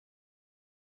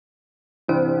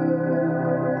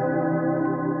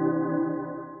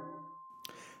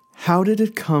How did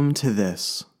it come to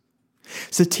this?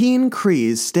 Satine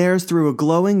Kryze stares through a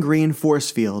glowing green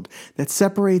force field that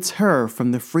separates her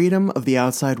from the freedom of the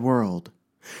outside world.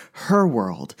 Her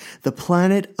world, the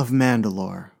planet of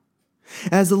Mandalore.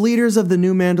 As the leaders of the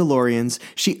new Mandalorians,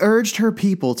 she urged her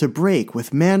people to break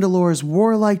with Mandalore's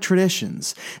warlike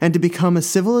traditions and to become a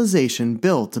civilization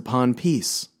built upon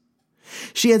peace.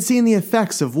 She had seen the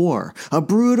effects of war, a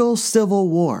brutal civil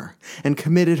war, and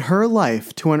committed her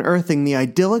life to unearthing the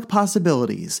idyllic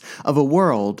possibilities of a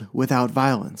world without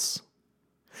violence.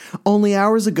 Only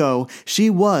hours ago, she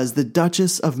was the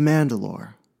Duchess of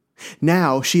Mandalore.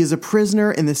 Now she is a prisoner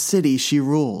in the city she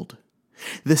ruled.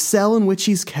 The cell in which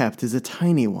she's kept is a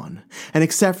tiny one, and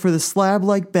except for the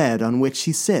slab-like bed on which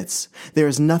she sits, there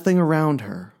is nothing around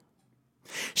her.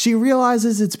 She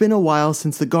realizes it's been a while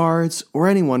since the guards, or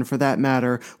anyone for that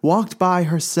matter, walked by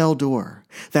her cell door,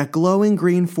 that glowing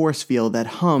green force field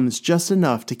that hums just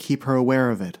enough to keep her aware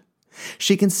of it.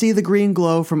 She can see the green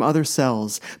glow from other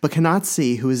cells, but cannot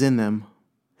see who is in them.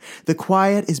 The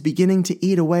quiet is beginning to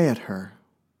eat away at her.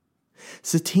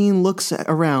 Satine looks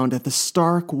around at the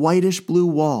stark, whitish-blue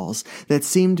walls that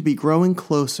seem to be growing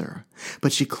closer,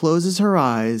 but she closes her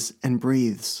eyes and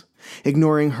breathes,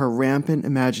 ignoring her rampant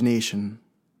imagination.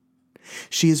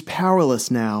 She is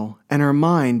powerless now, and her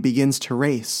mind begins to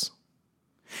race.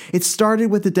 It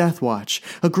started with the Death Watch,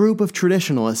 a group of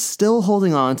traditionalists still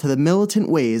holding on to the militant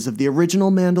ways of the original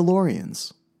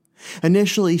Mandalorians.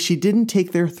 Initially, she didn't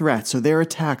take their threats or their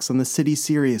attacks on the city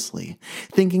seriously,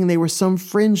 thinking they were some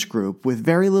fringe group with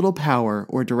very little power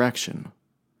or direction.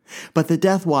 But the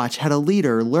Death Watch had a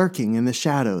leader lurking in the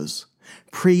shadows,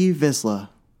 Pre Vizsla.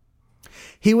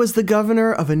 He was the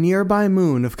governor of a nearby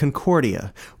moon of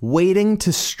Concordia, waiting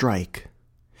to strike.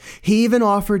 He even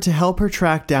offered to help her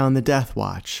track down the Death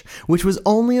Watch, which was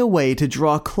only a way to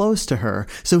draw close to her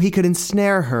so he could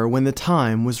ensnare her when the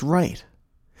time was right.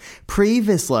 Pre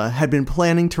Vizsla had been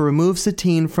planning to remove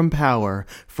Satine from power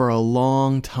for a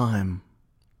long time.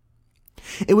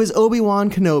 It was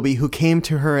Obi-Wan Kenobi who came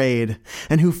to her aid,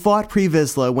 and who fought Pre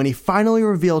Vizsla when he finally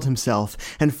revealed himself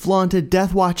and flaunted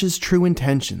Death Watch's true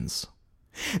intentions.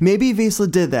 Maybe Vizsla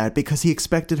did that because he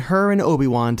expected her and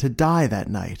Obi-Wan to die that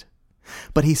night,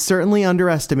 but he certainly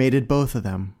underestimated both of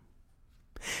them.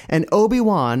 And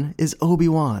Obi-Wan is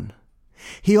Obi-Wan.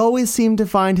 He always seemed to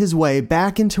find his way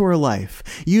back into her life,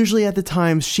 usually at the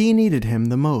times she needed him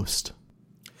the most.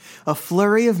 A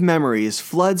flurry of memories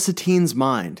floods Satine's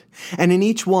mind, and in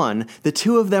each one, the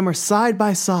two of them are side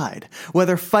by side,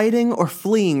 whether fighting or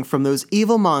fleeing from those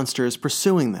evil monsters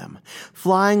pursuing them,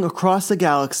 flying across the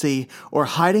galaxy, or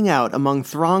hiding out among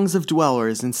throngs of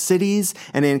dwellers in cities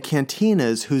and in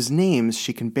cantinas whose names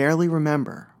she can barely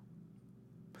remember.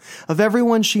 Of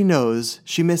everyone she knows,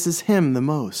 she misses him the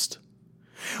most.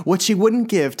 What she wouldn't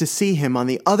give to see him on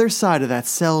the other side of that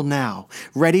cell now,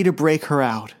 ready to break her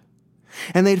out.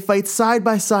 And they'd fight side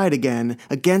by side again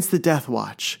against the Death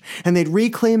Watch, and they'd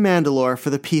reclaim Mandalore for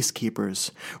the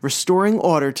Peacekeepers, restoring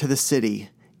order to the city,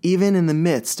 even in the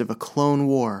midst of a clone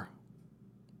war.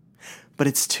 But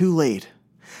it's too late.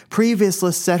 Pre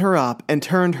Vizsla set her up and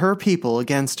turned her people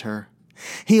against her.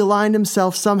 He aligned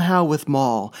himself somehow with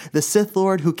Maul, the Sith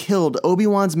Lord who killed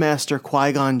Obi-Wan's master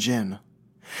Qui-Gon Jinn.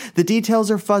 The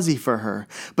details are fuzzy for her,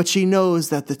 but she knows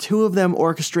that the two of them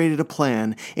orchestrated a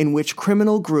plan in which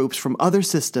criminal groups from other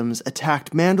systems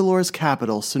attacked Mandalore's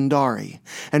capital, Sundari,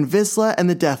 and Vizsla and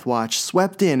the Death Watch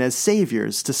swept in as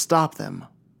saviors to stop them.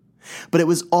 But it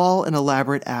was all an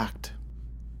elaborate act.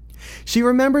 She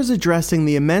remembers addressing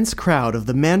the immense crowd of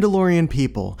the Mandalorian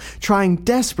people, trying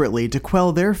desperately to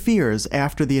quell their fears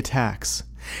after the attacks,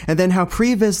 and then how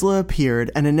Pre Vizsla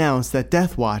appeared and announced that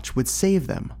Death Watch would save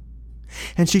them.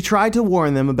 And she tried to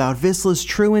warn them about Vizsla's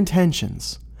true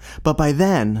intentions, but by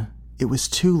then, it was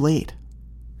too late.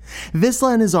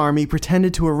 Vizsla and his army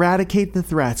pretended to eradicate the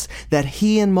threats that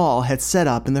he and Maul had set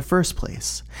up in the first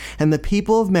place, and the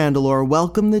people of Mandalore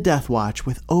welcomed the Death Watch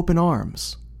with open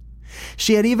arms.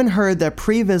 She had even heard that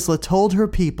Pre Vizsla told her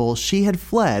people she had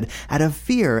fled out of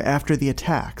fear after the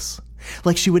attacks,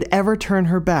 like she would ever turn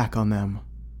her back on them.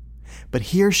 But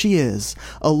here she is,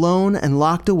 alone and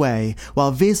locked away,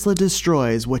 while Vizsla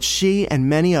destroys what she and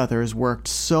many others worked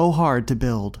so hard to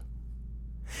build.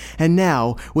 And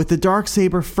now, with the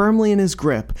Darksaber firmly in his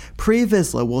grip, Pre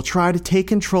Vizsla will try to take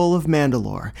control of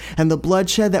Mandalore, and the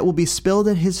bloodshed that will be spilled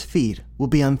at his feet will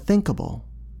be unthinkable.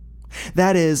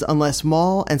 That is, unless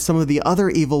Maul and some of the other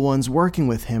evil ones working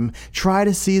with him try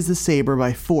to seize the saber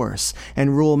by force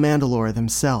and rule Mandalore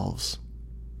themselves.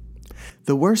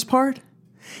 The worst part?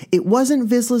 It wasn't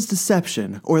Vizsla's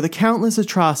deception or the countless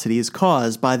atrocities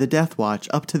caused by the Death Watch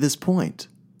up to this point.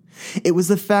 It was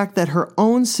the fact that her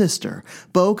own sister,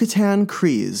 Bo-Katan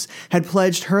Kryze, had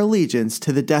pledged her allegiance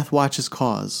to the Death Watch's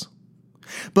cause.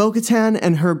 Bo-Katan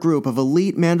and her group of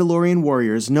elite Mandalorian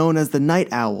warriors known as the Night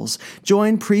Owls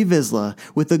joined Pre Vizsla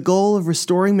with the goal of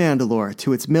restoring Mandalore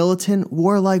to its militant,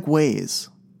 warlike ways.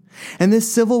 And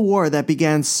this civil war that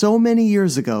began so many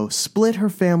years ago split her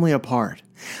family apart,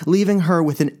 leaving her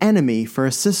with an enemy for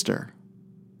a sister.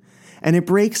 And it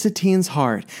breaks Satine's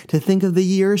heart to think of the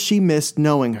years she missed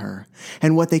knowing her,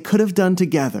 and what they could have done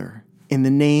together in the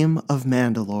name of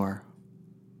Mandalore.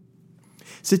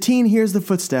 Satine hears the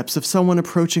footsteps of someone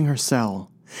approaching her cell.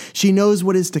 She knows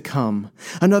what is to come,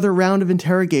 another round of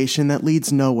interrogation that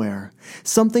leads nowhere,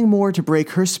 something more to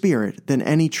break her spirit than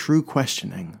any true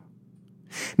questioning.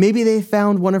 Maybe they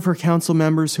found one of her council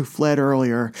members who fled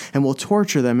earlier and will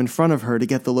torture them in front of her to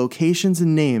get the locations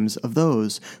and names of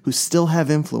those who still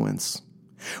have influence.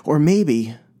 Or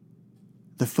maybe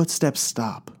the footsteps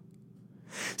stop.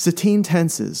 Satine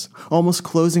tenses, almost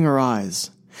closing her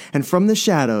eyes, and from the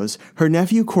shadows, her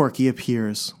nephew Korkie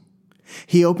appears.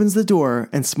 He opens the door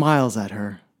and smiles at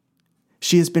her.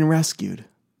 She has been rescued.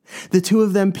 The two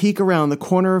of them peek around the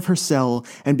corner of her cell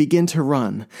and begin to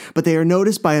run, but they are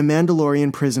noticed by a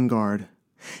Mandalorian prison guard.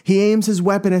 He aims his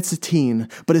weapon at Satine,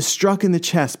 but is struck in the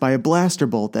chest by a blaster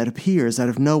bolt that appears out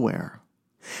of nowhere.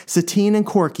 Satine and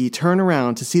Korkie turn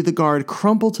around to see the guard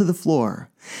crumple to the floor,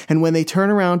 and when they turn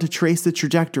around to trace the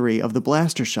trajectory of the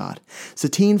blaster shot,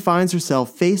 Satine finds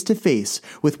herself face to face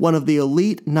with one of the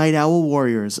elite Night Owl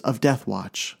warriors of Death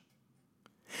Watch.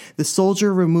 The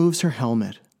soldier removes her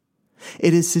helmet.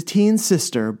 It is Satine's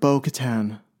sister,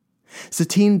 Bo-Katan.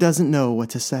 Satine doesn't know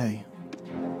what to say.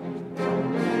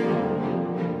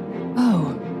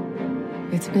 Oh,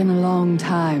 it's been a long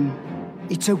time.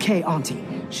 It's okay, Auntie.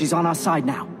 She's on our side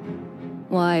now.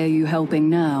 Why are you helping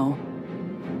now?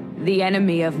 The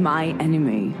enemy of my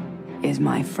enemy is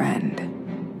my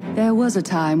friend. There was a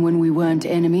time when we weren't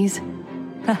enemies.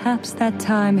 Perhaps that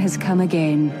time has come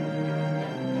again.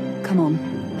 Come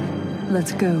on,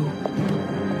 let's go.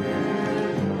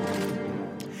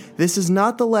 This is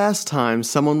not the last time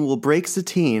someone will break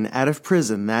Satine out of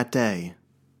prison that day.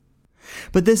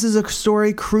 But this is a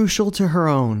story crucial to her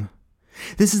own.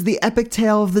 This is the epic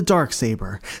tale of the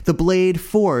Darksaber, the blade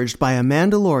forged by a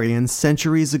Mandalorian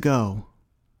centuries ago.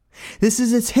 This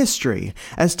is its history,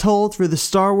 as told through the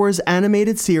Star Wars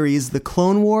animated series The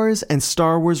Clone Wars and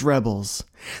Star Wars Rebels,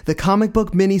 the comic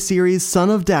book miniseries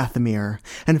Son of Dathomir,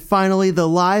 and finally the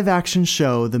live-action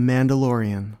show The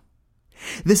Mandalorian.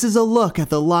 This is a look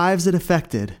at the lives it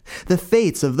affected, the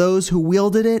fates of those who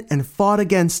wielded it and fought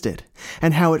against it,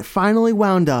 and how it finally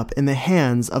wound up in the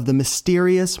hands of the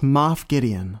mysterious Moff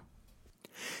Gideon.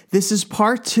 This is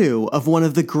part 2 of one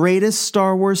of the greatest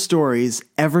Star Wars stories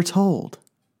ever told.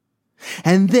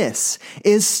 And this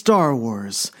is Star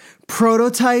Wars,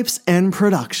 Prototypes and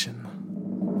Production.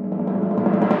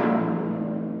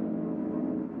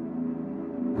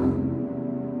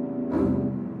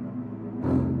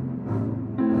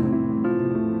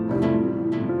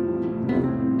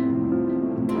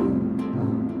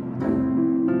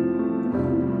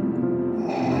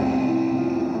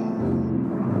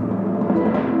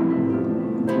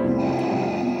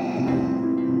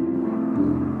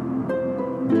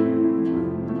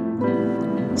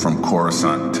 From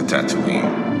Coruscant to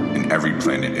Tatooine, and every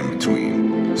planet in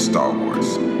between, Star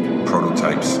Wars,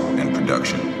 Prototypes and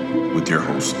Production, with your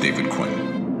host, David Quinn.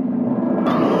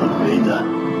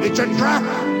 Vader. It's a trap!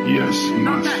 Yes,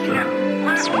 Master.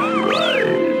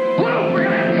 Whoa, we're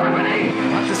gonna have company!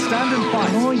 Have to stand and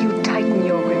fight. The more you tighten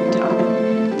your grip,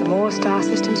 Tom, the more star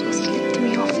systems will slip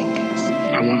through your fingers.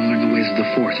 I want to learn the ways of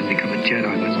the Force and become a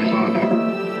Jedi like my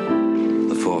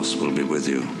father. The Force will be with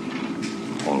you,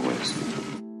 always.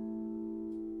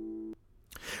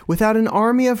 Without an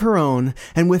army of her own,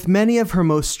 and with many of her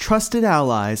most trusted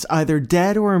allies either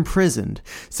dead or imprisoned,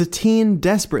 Satine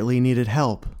desperately needed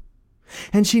help.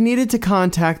 And she needed to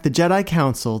contact the Jedi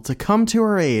Council to come to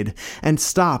her aid and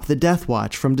stop the Death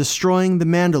Watch from destroying the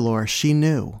Mandalore she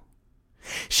knew.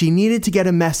 She needed to get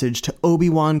a message to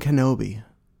Obi-Wan Kenobi.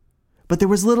 But there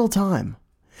was little time.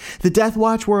 The Death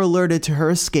Watch were alerted to her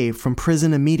escape from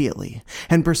prison immediately,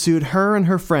 and pursued her and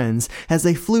her friends as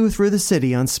they flew through the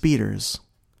city on speeders.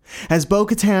 As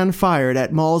Bo-Katan fired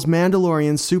at Maul's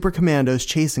Mandalorian super commandos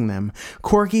chasing them,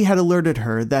 Korkie had alerted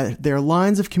her that their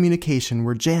lines of communication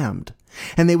were jammed,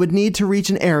 and they would need to reach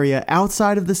an area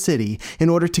outside of the city in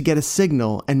order to get a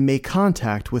signal and make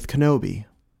contact with Kenobi.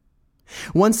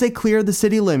 Once they cleared the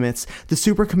city limits, the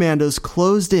super commandos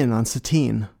closed in on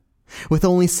Satine. With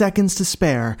only seconds to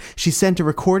spare, she sent a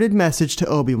recorded message to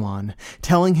Obi-Wan,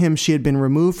 telling him she had been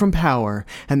removed from power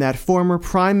and that former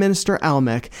Prime Minister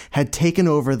Almec had taken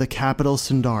over the capital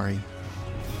Sundari.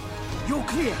 You're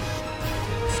clear.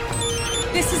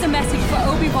 This is a message for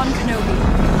Obi-Wan Kenobi.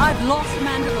 I've lost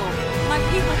Mandalore. My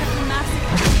people have been massacred.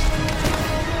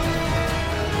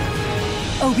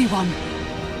 Obi-Wan,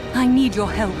 I need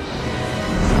your help.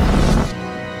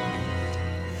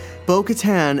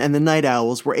 Bo-Katan and the Night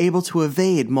Owls were able to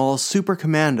evade Maul's super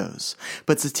commandos,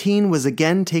 but Satine was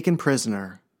again taken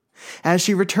prisoner. As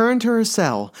she returned to her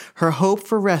cell, her hope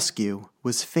for rescue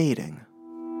was fading.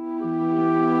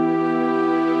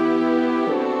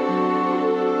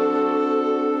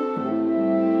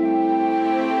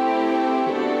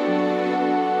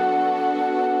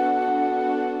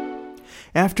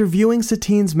 After viewing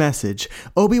Satine's message,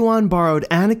 Obi-Wan borrowed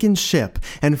Anakin's ship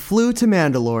and flew to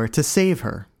Mandalore to save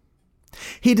her.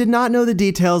 He did not know the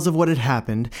details of what had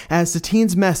happened, as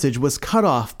Satine's message was cut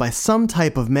off by some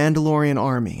type of Mandalorian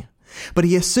army, but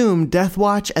he assumed Death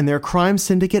Watch and their crime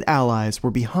syndicate allies were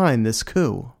behind this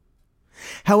coup.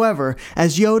 However,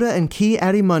 as Yoda and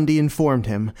Ki-Adi-Mundi informed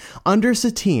him, under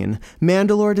Satine,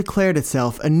 Mandalore declared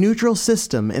itself a neutral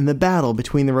system in the battle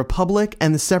between the Republic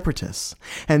and the Separatists,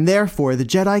 and therefore the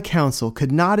Jedi Council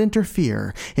could not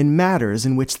interfere in matters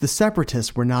in which the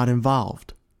Separatists were not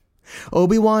involved.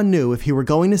 Obi-Wan knew if he were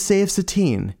going to save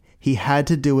Satine, he had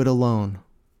to do it alone.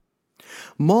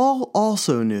 Maul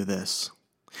also knew this.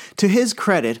 To his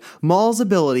credit, Maul's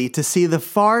ability to see the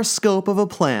far scope of a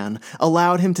plan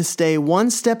allowed him to stay one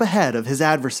step ahead of his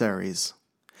adversaries.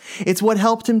 It's what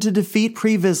helped him to defeat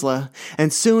Pre Vizsla,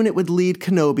 and soon it would lead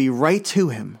Kenobi right to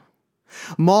him.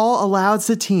 Maul allowed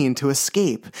Satine to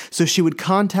escape so she would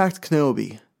contact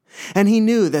Kenobi, and he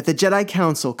knew that the Jedi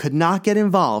Council could not get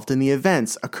involved in the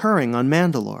events occurring on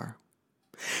Mandalore.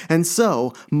 And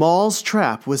so, Maul's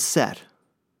trap was set.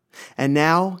 And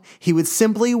now, he would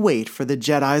simply wait for the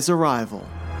Jedi's arrival.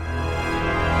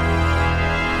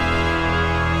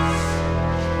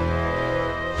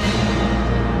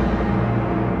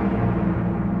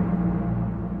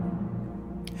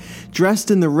 Dressed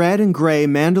in the red and gray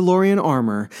Mandalorian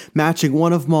armor, matching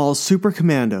one of Maul's super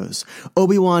commandos,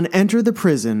 Obi-Wan entered the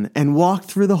prison and walked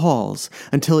through the halls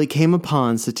until he came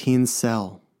upon Satine's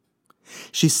cell.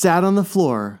 She sat on the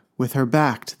floor with her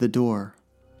back to the door.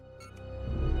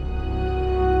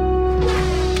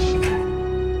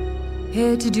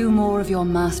 Here to do more of your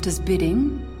master's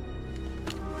bidding?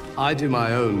 I do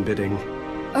my own bidding.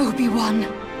 Obi-Wan!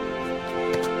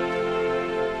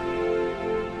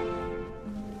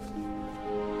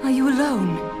 Are you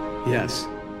alone? Yes.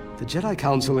 The Jedi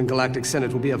Council and Galactic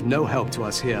Senate will be of no help to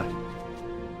us here.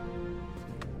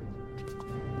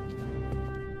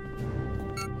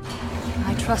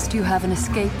 I trust you have an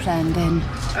escape plan, then.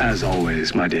 As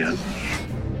always, my dear.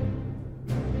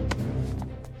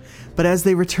 But as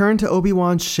they returned to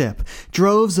Obi-Wan's ship,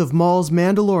 droves of Maul's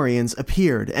Mandalorians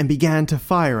appeared and began to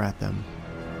fire at them.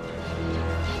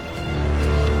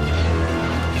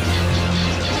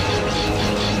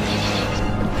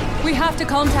 We have to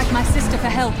contact my sister for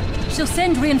help. She'll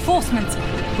send reinforcements.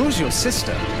 Who's your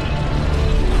sister?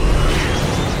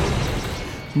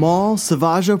 Maul,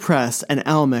 Savage Opress, and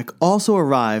Almec also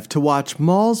arrived to watch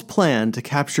Maul's plan to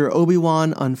capture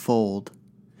Obi-Wan unfold.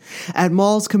 At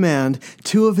Maul's command,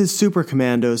 two of his super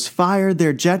commandos fired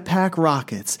their jetpack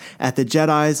rockets at the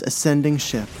Jedi's ascending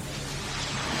ship.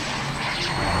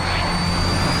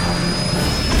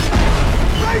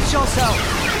 Brace yourself!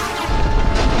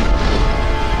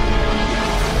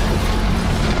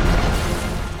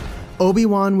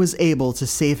 Obi-Wan was able to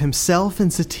save himself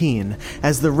and Satine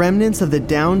as the remnants of the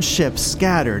downed ship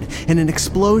scattered in an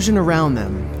explosion around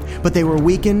them, but they were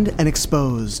weakened and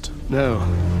exposed. No,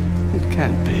 it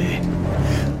can't be.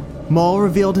 Maul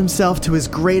revealed himself to his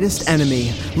greatest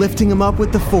enemy, lifting him up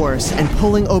with the Force and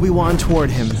pulling Obi-Wan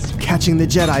toward him, catching the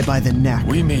Jedi by the neck.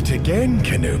 We meet again,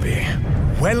 Kenobi.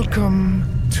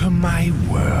 Welcome to my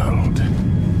world.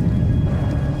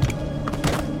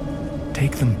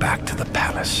 Take them back to the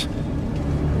palace.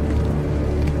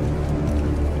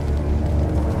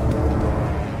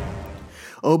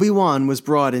 Obi-Wan was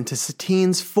brought into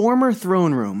Satine's former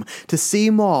throne room to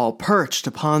see Maul perched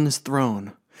upon his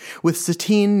throne, with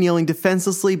Satine kneeling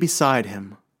defenselessly beside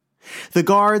him. The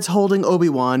guards holding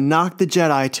Obi-Wan knocked the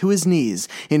Jedi to his knees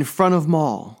in front of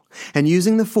Maul, and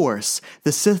using the Force,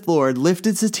 the Sith Lord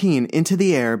lifted Satine into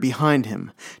the air behind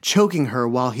him, choking her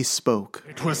while he spoke.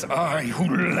 It was I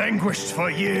who languished for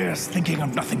years, thinking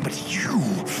of nothing but you.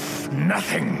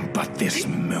 Nothing but this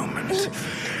moment.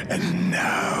 And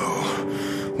now,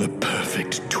 The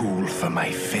perfect tool for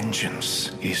my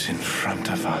vengeance is in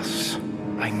front of us.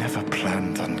 I never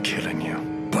planned on killing you,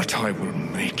 but I will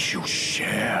make you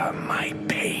share my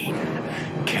pain,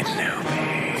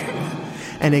 Kenobi.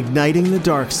 And igniting the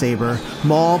Darksaber,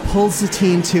 Maul pulls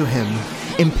Satine to him,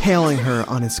 impaling her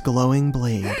on its glowing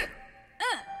blade.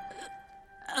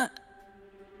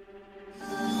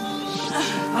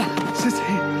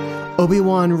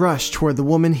 Obi-Wan rushed toward the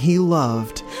woman he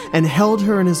loved and held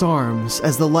her in his arms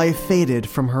as the life faded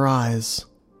from her eyes.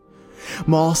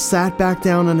 Maul sat back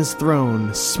down on his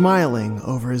throne, smiling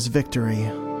over his victory.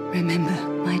 Remember,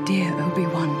 my dear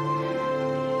Obi-Wan.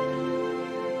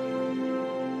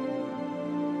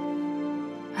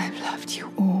 I've loved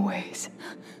you always.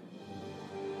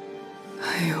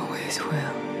 I always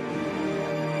will.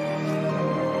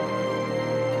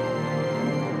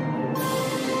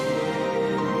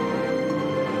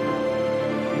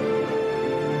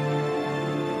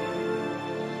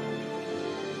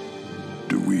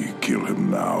 Do we kill him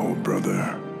now,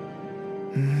 brother?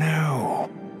 No.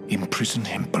 Imprison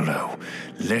him below.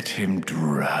 Let him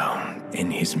drown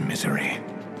in his misery.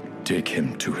 Take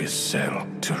him to his cell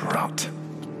to rot.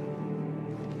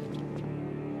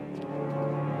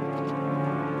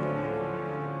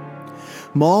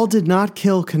 Maul did not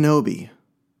kill Kenobi.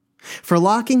 For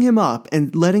locking him up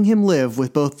and letting him live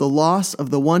with both the loss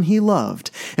of the one he loved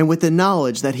and with the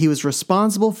knowledge that he was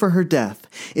responsible for her death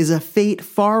is a fate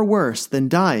far worse than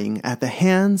dying at the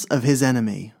hands of his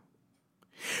enemy.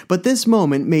 But this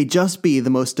moment may just be the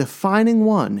most defining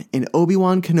one in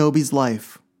Obi-Wan Kenobi's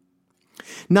life.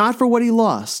 Not for what he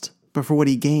lost, but for what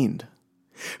he gained.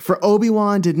 For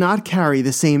Obi-Wan did not carry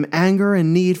the same anger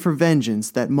and need for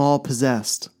vengeance that Maul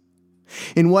possessed.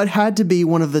 In what had to be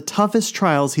one of the toughest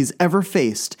trials he's ever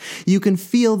faced, you can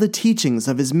feel the teachings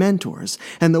of his mentors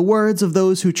and the words of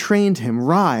those who trained him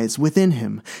rise within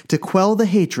him to quell the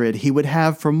hatred he would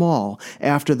have for Maul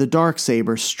after the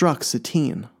Darksaber struck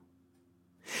Satine.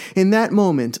 In that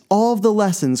moment, all of the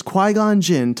lessons Qui-Gon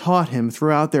Jinn taught him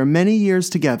throughout their many years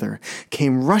together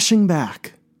came rushing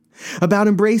back. About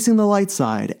embracing the light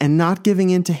side and not giving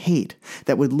in to hate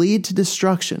that would lead to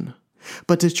destruction,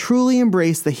 but to truly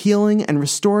embrace the healing and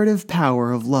restorative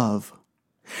power of love.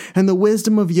 And the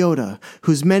wisdom of Yoda,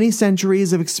 whose many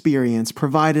centuries of experience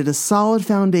provided a solid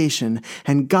foundation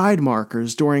and guide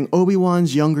markers during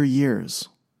Obi-Wan's younger years.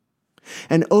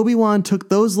 And Obi-Wan took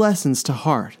those lessons to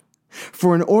heart,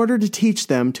 for in order to teach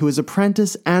them to his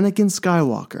apprentice Anakin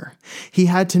Skywalker, he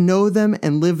had to know them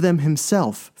and live them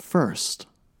himself first.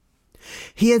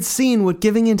 He had seen what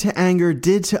giving into anger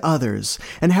did to others,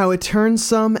 and how it turned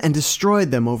some and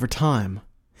destroyed them over time.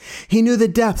 He knew the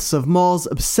depths of Maul's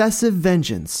obsessive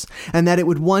vengeance, and that it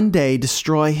would one day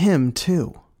destroy him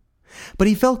too. But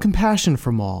he felt compassion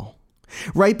for Maul.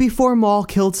 Right before Maul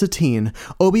killed Satine,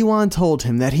 Obi-Wan told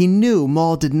him that he knew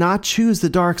Maul did not choose the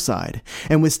dark side,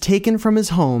 and was taken from his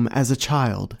home as a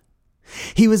child.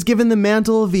 He was given the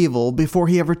mantle of evil before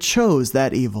he ever chose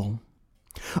that evil.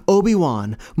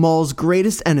 Obi-Wan, Maul's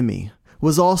greatest enemy,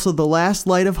 was also the last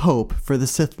light of hope for the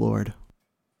Sith Lord.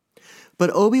 But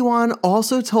Obi-Wan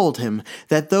also told him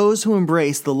that those who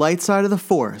embraced the light side of the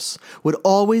Force would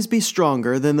always be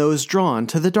stronger than those drawn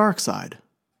to the dark side.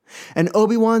 And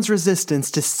Obi-Wan's resistance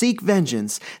to seek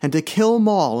vengeance and to kill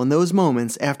Maul in those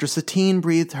moments after Satine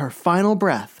breathed her final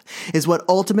breath is what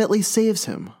ultimately saves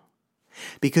him.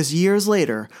 Because years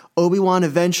later, Obi-Wan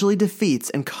eventually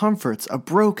defeats and comforts a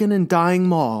broken and dying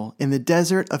Maul in the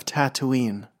desert of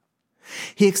Tatooine.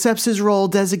 He accepts his role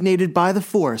designated by the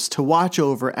Force to watch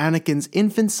over Anakin's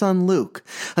infant son Luke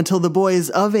until the boy is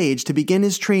of age to begin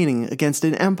his training against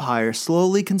an empire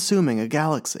slowly consuming a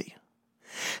galaxy.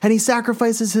 And he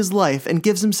sacrifices his life and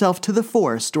gives himself to the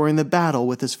Force during the battle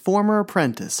with his former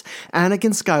apprentice,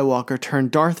 Anakin Skywalker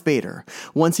turned Darth Vader,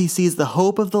 once he sees the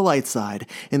hope of the light side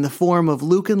in the form of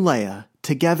Luke and Leia,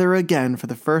 together again for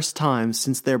the first time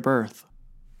since their birth.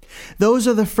 Those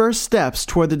are the first steps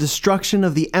toward the destruction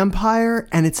of the Empire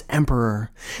and its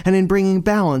Emperor, and in bringing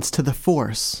balance to the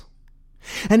Force.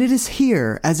 And it is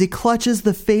here, as he clutches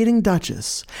the fading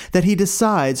Duchess, that he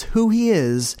decides who he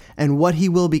is and what he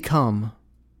will become.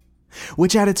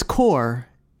 Which at its core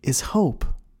is hope.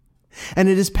 And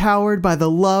it is powered by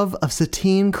the love of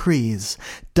Satine Kryze,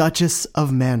 Duchess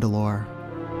of Mandalore.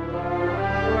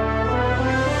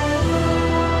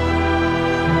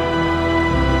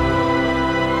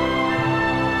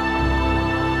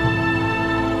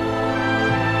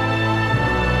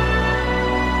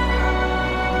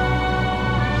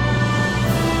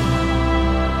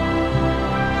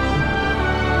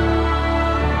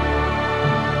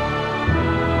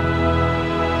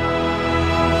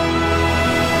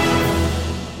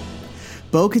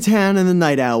 Bo-Katan and the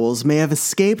Night Owls may have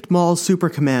escaped Maul's super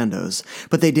commandos,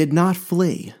 but they did not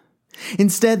flee.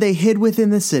 Instead, they hid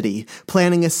within the city,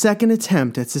 planning a second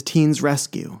attempt at Satine's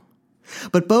rescue.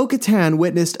 But Bo-Katan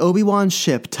witnessed Obi-Wan's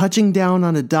ship touching down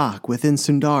on a dock within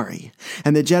Sundari,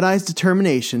 and the Jedi's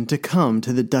determination to come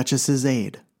to the Duchess's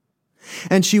aid.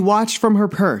 And she watched from her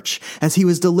perch as he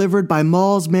was delivered by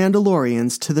Maul's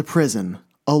Mandalorians to the prison,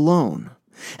 alone,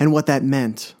 and what that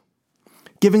meant.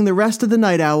 Giving the rest of the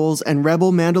Night Owls and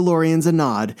rebel Mandalorians a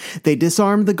nod, they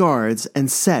disarmed the guards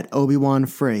and set Obi-Wan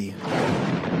free.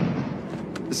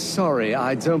 Sorry,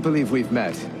 I don't believe we've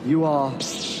met. You are...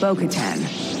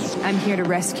 Bo-Katan. I'm here to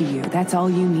rescue you. That's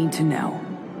all you need to know.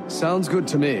 Sounds good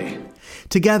to me.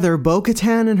 Together,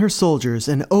 Bo-Katan and her soldiers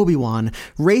and Obi-Wan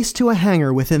raced to a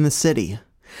hangar within the city.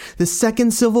 The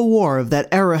second civil war of that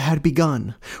era had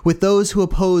begun, with those who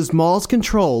opposed Maul's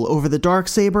control over the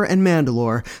Darksaber and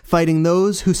Mandalore fighting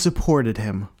those who supported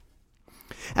him.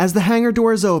 As the hangar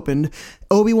doors opened,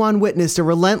 Obi-Wan witnessed a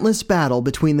relentless battle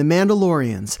between the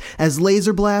Mandalorians as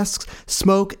laser blasts,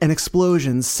 smoke, and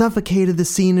explosions suffocated the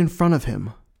scene in front of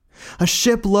him. A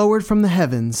ship lowered from the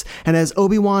heavens, and as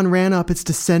Obi-Wan ran up its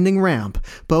descending ramp,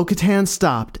 Bo-Katan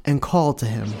stopped and called to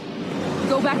him.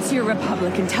 Go back to your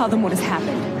Republic and tell them what has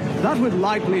happened. That would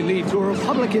likely lead to a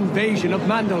Republic invasion of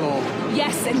Mandalore.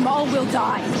 Yes, and Maul will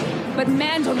die. But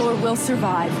Mandalore will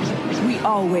survive. We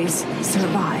always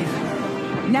survive.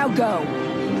 Now go.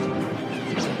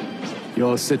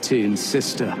 You're Satine's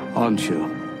sister, aren't you?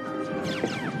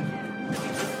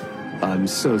 I'm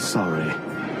so sorry.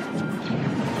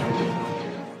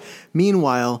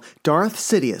 Meanwhile, Darth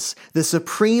Sidious, the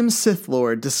supreme Sith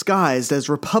Lord disguised as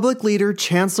Republic leader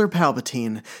Chancellor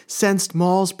Palpatine, sensed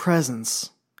Maul's presence.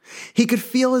 He could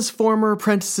feel his former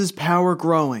apprentice's power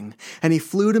growing, and he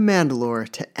flew to Mandalore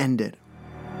to end it.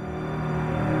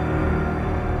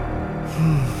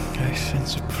 I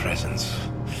sense a presence.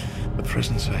 A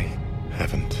presence I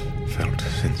haven't felt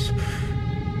since...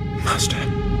 Master.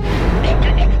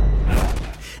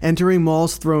 Entering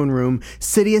Maul's throne room,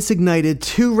 Sidious ignited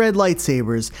 2 red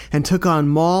lightsabers and took on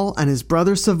Maul and his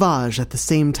brother Savage at the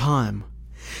same time.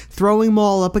 Throwing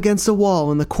Maul up against a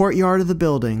wall in the courtyard of the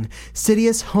building,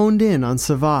 Sidious honed in on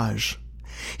Savage.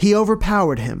 He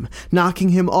overpowered him, knocking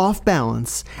him off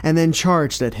balance, and then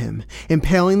charged at him,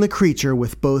 impaling the creature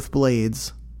with both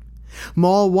blades.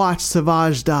 Maul watched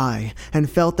Savage die and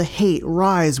felt the hate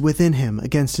rise within him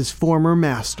against his former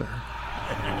master.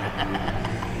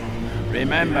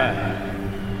 Remember,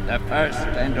 the first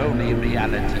and only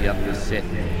reality of the Sith.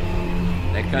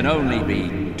 There can only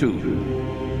be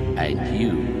 2, and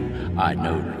you are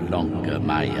no longer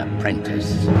my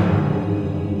apprentice.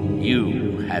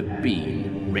 You have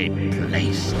been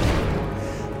replaced.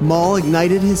 Maul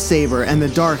ignited his saber and the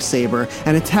Darksaber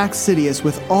and attacked Sidious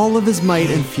with all of his might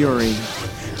and fury.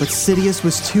 But Sidious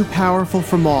was too powerful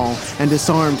for Maul and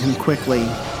disarmed him quickly.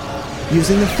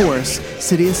 Using the Force,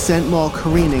 Sidious sent Maul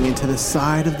careening into the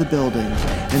side of the building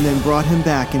and then brought him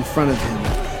back in front of him,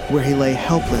 where he lay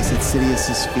helpless at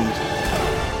Sidious's feet.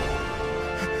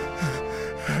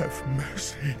 Have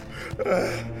mercy.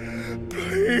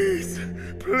 Please,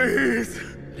 please.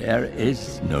 There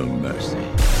is no mercy.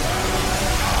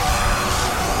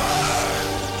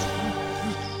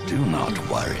 Do not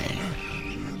worry.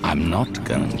 I'm not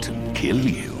going to kill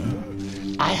you.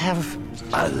 I have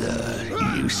other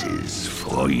uses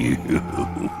for you.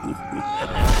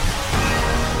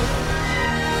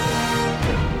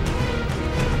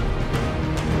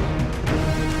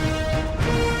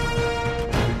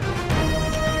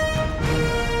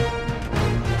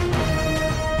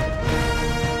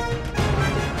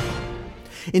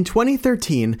 In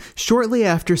 2013, shortly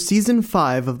after Season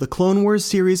 5 of the Clone Wars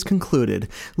series concluded,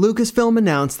 Lucasfilm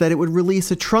announced that it would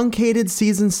release a truncated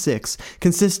Season 6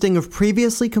 consisting of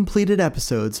previously completed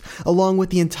episodes, along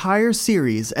with the entire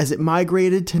series as it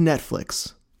migrated to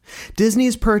Netflix.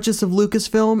 Disney's purchase of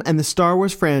Lucasfilm and the Star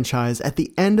Wars franchise at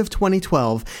the end of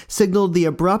 2012 signaled the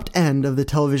abrupt end of the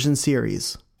television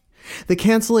series. The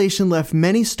cancellation left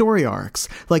many story arcs,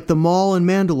 like the Maul and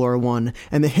Mandalore one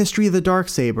and the history of the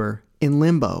Darksaber, in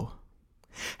limbo.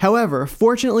 However,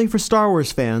 fortunately for Star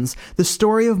Wars fans, the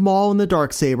story of Maul and the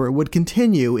Darksaber would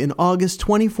continue in August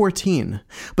 2014,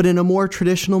 but in a more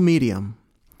traditional medium.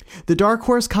 The Dark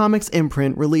Horse Comics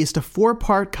imprint released a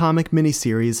 4-part comic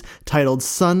miniseries titled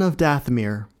Son of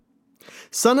Dathomir.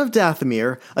 Son of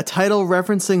Dathomir, a title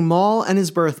referencing Maul and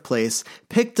his birthplace,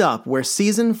 picked up where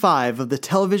Season 5 of the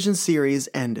television series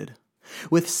ended,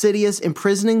 with Sidious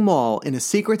imprisoning Maul in a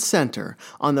secret center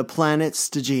on the planet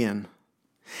Stygian.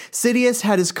 Sidious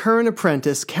had his current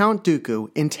apprentice, Count Dooku,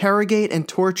 interrogate and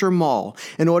torture Maul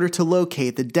in order to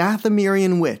locate the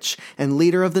Dathomirian witch and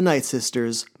leader of the Night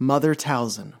Sisters, Mother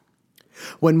Talzin.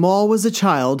 When Maul was a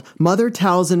child, Mother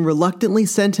Talzin reluctantly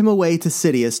sent him away to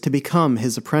Sidious to become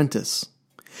his apprentice.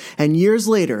 And years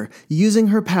later, using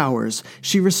her powers,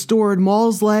 she restored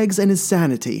Maul's legs and his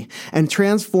sanity, and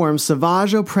transformed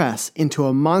Savage Opress into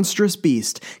a monstrous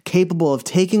beast capable of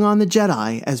taking on the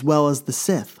Jedi as well as the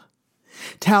Sith.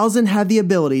 Talzin had the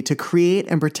ability to create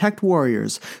and protect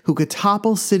warriors who could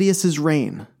topple Sidious's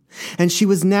reign, and she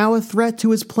was now a threat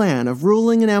to his plan of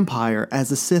ruling an empire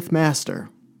as a Sith master.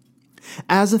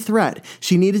 As a threat,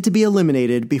 she needed to be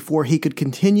eliminated before he could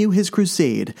continue his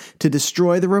crusade to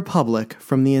destroy the Republic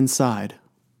from the inside.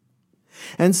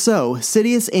 And so,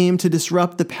 Sidious aimed to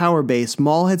disrupt the power base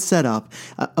Maul had set up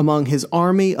among his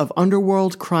army of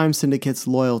underworld crime syndicates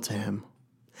loyal to him.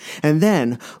 And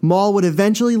then, Maul would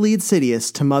eventually lead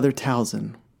Sidious to Mother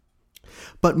Talzin.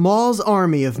 But Maul's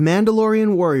army of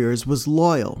Mandalorian warriors was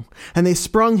loyal, and they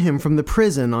sprung him from the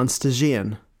prison on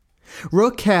Stygian.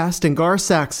 Rook Kast and Gar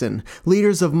Saxon,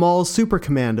 leaders of Maul's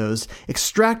supercommandos,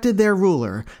 extracted their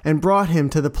ruler and brought him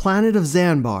to the planet of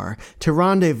Zanbar to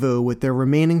rendezvous with their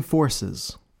remaining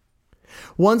forces.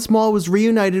 Once Maul was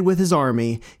reunited with his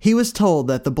army, he was told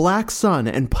that the Black Sun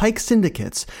and Pike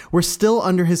syndicates were still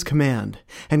under his command,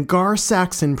 and Gar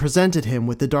Saxon presented him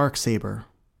with the Darksaber.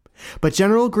 But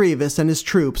General Grievous and his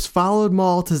troops followed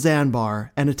Maul to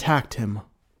Zanbar and attacked him.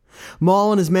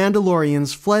 Maul and his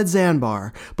Mandalorians fled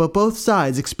Zanbar, but both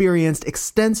sides experienced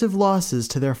extensive losses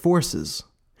to their forces.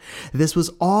 This was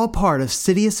all part of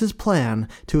Sidious's plan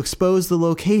to expose the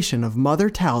location of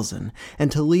Mother Talzin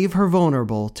and to leave her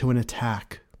vulnerable to an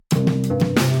attack.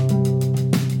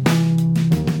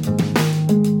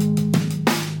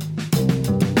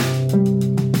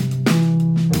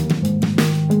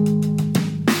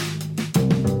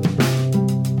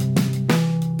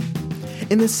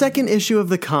 In the second issue of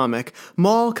the comic,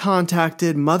 Maul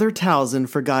contacted Mother Talzin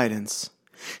for guidance.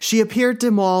 She appeared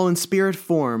to Maul in spirit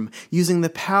form, using the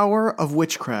power of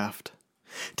witchcraft.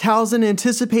 Talzin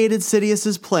anticipated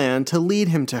Sidious's plan to lead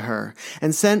him to her,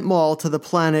 and sent Maul to the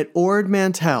planet Ord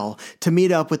Mantell to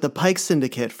meet up with the Pike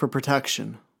Syndicate for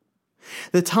protection.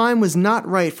 The time was not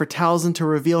right for Talzin to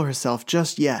reveal herself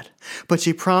just yet, but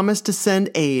she promised to send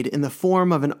aid in the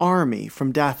form of an army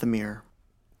from Dathomir.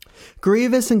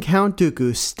 Grievous and Count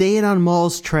Dooku stayed on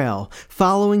Maul's trail,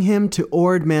 following him to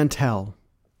Ord Mantell.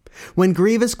 When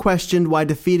Grievous questioned why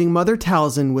defeating Mother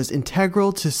Talzin was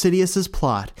integral to Sidious's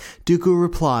plot, Dooku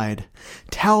replied,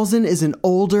 "Talzin is an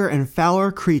older and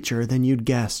fouler creature than you'd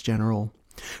guess, General.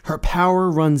 Her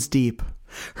power runs deep.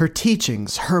 Her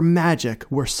teachings, her magic,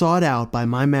 were sought out by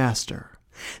my master.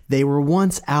 They were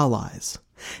once allies.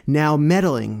 Now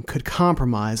meddling could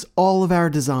compromise all of our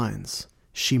designs.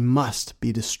 She must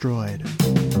be destroyed."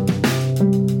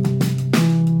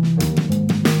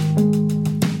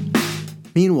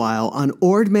 Meanwhile, on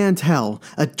Ord Mantell,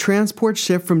 a transport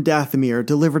ship from Dathomir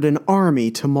delivered an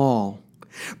army to Maul.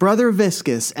 Brother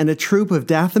Viscus and a troop of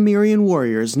Dathomirian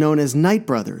warriors known as Night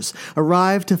Brothers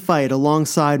arrived to fight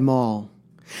alongside Maul.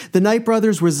 The Night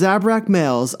Brothers were Zabrak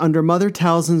males under Mother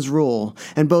Talzin's rule,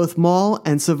 and both Maul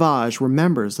and Savage were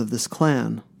members of this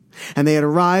clan. And they had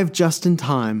arrived just in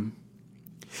time.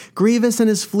 Grievous and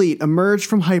his fleet emerged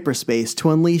from hyperspace to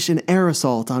unleash an air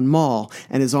assault on Maul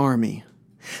and his army.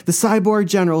 The cyborg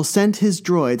general sent his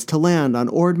droids to land on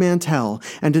Ord Mantell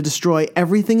and to destroy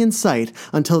everything in sight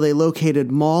until they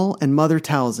located Maul and Mother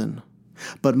Talzin.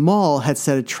 But Maul had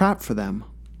set a trap for them.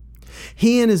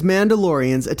 He and his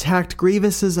Mandalorians attacked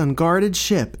Grievous's unguarded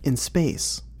ship in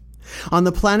space. On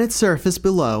the planet's surface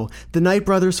below, the Night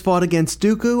Brothers fought against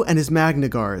Dooku and his Magna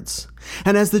Guards.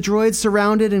 And as the droids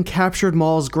surrounded and captured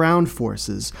Maul's ground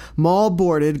forces, Maul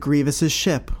boarded Grievous's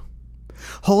ship.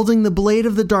 Holding the blade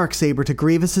of the Darksaber to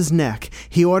Grievous's neck,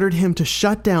 he ordered him to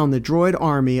shut down the droid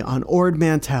army on Ord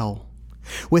Mantell.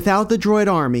 Without the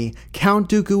droid army, Count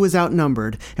Dooku was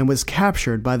outnumbered and was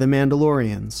captured by the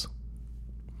Mandalorians.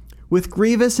 With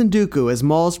Grievous and Dooku as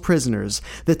Maul's prisoners,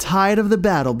 the tide of the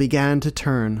battle began to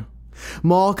turn.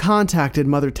 Maul contacted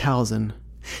Mother Talzin.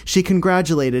 She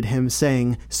congratulated him,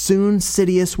 saying, "Soon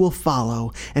Sidious will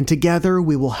follow, and together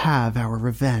we will have our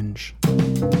revenge."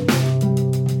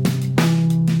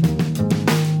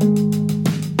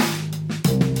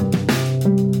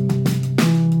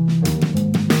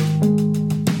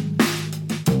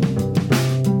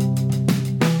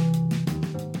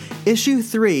 Issue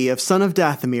 3 of Son of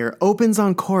Dathomir opens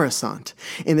on Coruscant,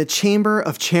 in the chamber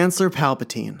of Chancellor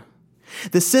Palpatine.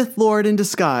 The Sith Lord in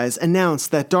disguise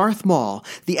announced that Darth Maul,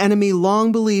 the enemy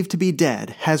long believed to be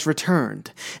dead, has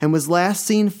returned, and was last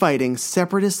seen fighting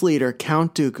Separatist leader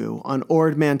Count Dooku on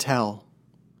Ord Mantell.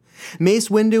 Mace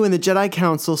Windu and the Jedi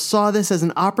Council saw this as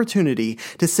an opportunity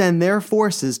to send their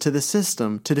forces to the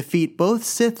system to defeat both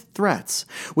Sith threats,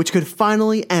 which could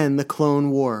finally end the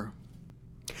Clone War.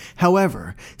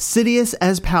 However, Sidious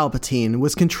as Palpatine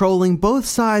was controlling both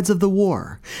sides of the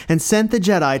war and sent the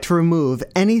Jedi to remove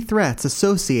any threats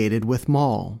associated with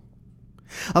Maul.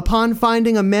 Upon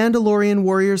finding a Mandalorian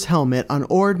warrior's helmet on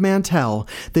Ord Mantell,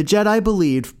 the Jedi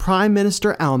believed Prime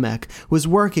Minister Almec was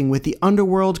working with the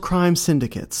underworld crime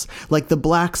syndicates, like the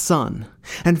Black Sun,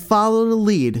 and followed a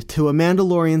lead to a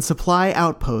Mandalorian supply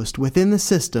outpost within the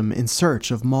system in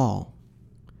search of Maul.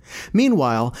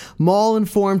 Meanwhile, Maul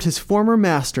informed his former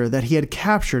master that he had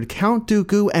captured Count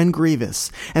Dooku and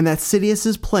Grievous, and that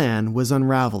Sidious's plan was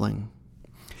unraveling.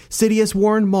 Sidious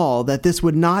warned Maul that this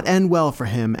would not end well for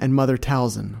him and Mother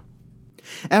Talzin.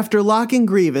 After locking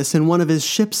Grievous in one of his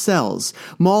ship's cells,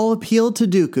 Maul appealed to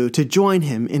Dooku to join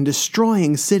him in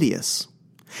destroying Sidious.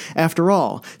 After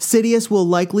all, Sidious will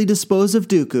likely dispose of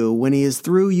Dooku when he is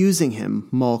through using him,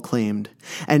 Maul claimed.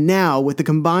 And now, with the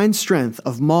combined strength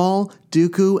of Maul,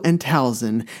 Dooku, and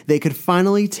Talzin, they could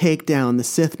finally take down the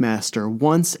Sith Master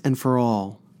once and for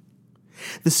all.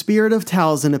 The spirit of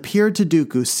Talzin appeared to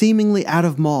Dooku seemingly out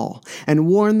of Maul, and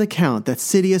warned the Count that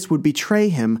Sidious would betray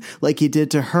him like he did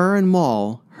to her and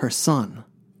Maul, her son.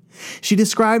 She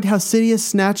described how Sidious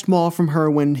snatched Maul from her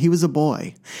when he was a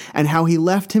boy, and how he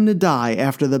left him to die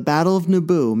after the Battle of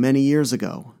Naboo many years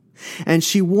ago. And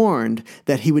she warned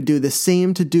that he would do the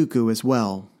same to Dooku as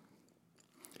well.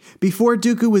 Before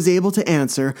Dooku was able to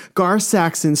answer, Gar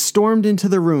Saxon stormed into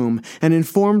the room and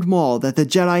informed Maul that the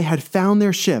Jedi had found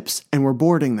their ships and were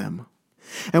boarding them.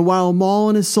 And while Maul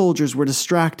and his soldiers were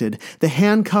distracted, the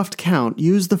handcuffed Count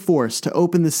used the Force to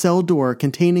open the cell door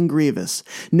containing Grievous,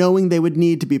 knowing they would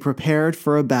need to be prepared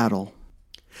for a battle.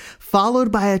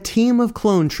 Followed by a team of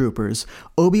clone troopers,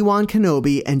 Obi-Wan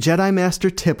Kenobi and Jedi Master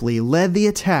Tipley led the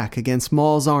attack against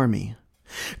Maul's army.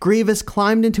 Grievous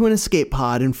climbed into an escape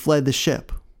pod and fled the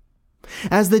ship.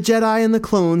 As the Jedi and the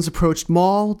clones approached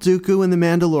Maul, Dooku, and the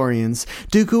Mandalorians,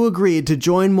 Dooku agreed to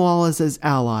join Maul as his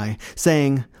ally,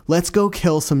 saying, "Let's go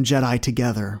kill some Jedi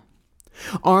together."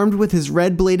 Armed with his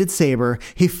red-bladed saber,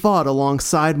 he fought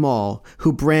alongside Maul,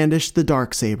 who brandished the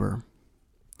Darksaber.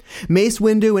 Mace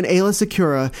Windu and Aayla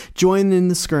Secura joined in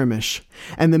the skirmish,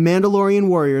 and the Mandalorian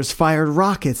warriors fired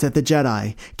rockets at the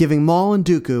Jedi, giving Maul and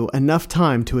Dooku enough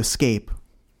time to escape.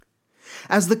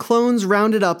 As the clones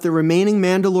rounded up the remaining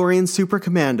Mandalorian super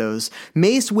commandos,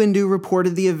 Mace Windu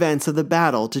reported the events of the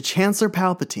battle to Chancellor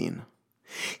Palpatine.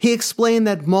 He explained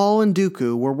that Maul and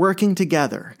Dooku were working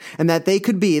together, and that they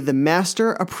could be the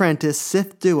master-apprentice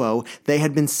Sith duo they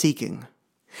had been seeking.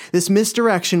 This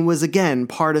misdirection was again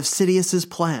part of Sidious's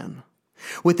plan.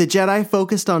 With the Jedi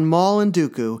focused on Maul and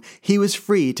Dooku, he was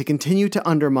free to continue to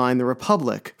undermine the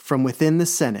Republic from within the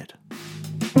Senate.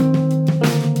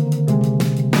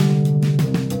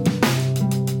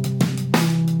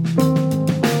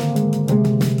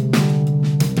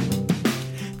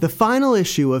 The final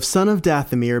issue of Son of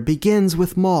Dathomir begins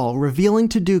with Maul revealing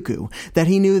to Dooku that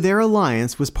he knew their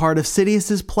alliance was part of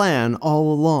Sidious's plan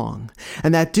all along,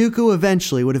 and that Dooku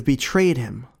eventually would have betrayed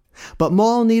him. But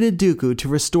Maul needed Dooku to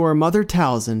restore Mother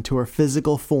Talzin to her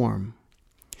physical form.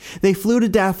 They flew to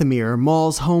Dathomir,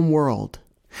 Maul's home world.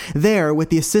 There, with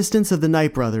the assistance of the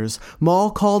Night Brothers,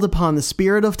 Maul called upon the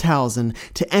spirit of Talzin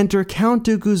to enter Count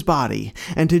Dooku's body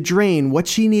and to drain what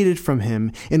she needed from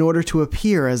him in order to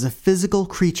appear as a physical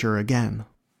creature again.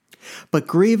 But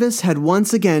Grievous had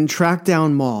once again tracked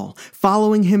down Maul,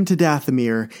 following him to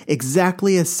Dathomir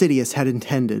exactly as Sidious had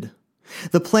intended.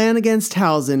 The plan against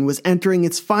Talzin was entering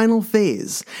its final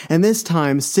phase, and this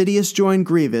time Sidious joined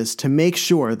Grievous to make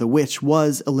sure the witch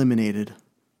was eliminated.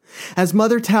 As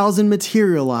Mother Talzin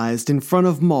materialized in front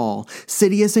of Maul,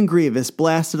 Sidious and Grievous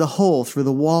blasted a hole through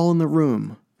the wall in the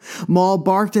room. Maul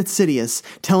barked at Sidious,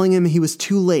 telling him he was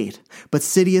too late, but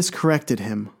Sidious corrected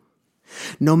him.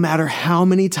 "No matter how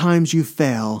many times you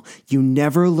fail, you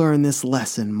never learn this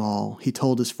lesson, Maul," he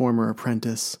told his former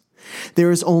apprentice.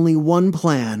 "There is only one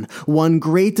plan, one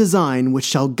great design which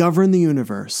shall govern the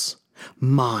universe.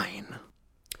 Mine."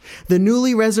 The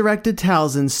newly resurrected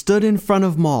Talzin stood in front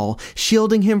of Maul,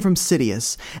 shielding him from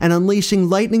Sidious, and unleashing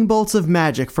lightning bolts of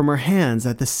magic from her hands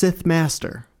at the Sith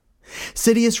Master.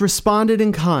 Sidious responded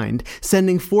in kind,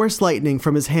 sending force lightning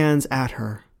from his hands at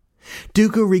her.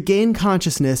 Dooku regained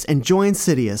consciousness and joined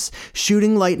Sidious,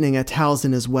 shooting lightning at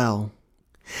Talzin as well.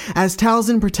 As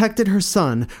Talzin protected her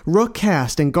son, Rook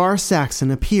Kast and Gar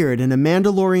Saxon appeared in a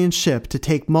Mandalorian ship to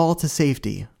take Maul to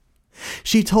safety.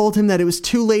 She told him that it was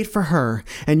too late for her,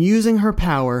 and using her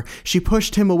power, she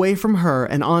pushed him away from her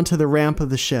and onto the ramp of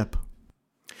the ship.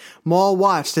 Maul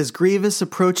watched as Grievous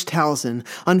approached Talzin,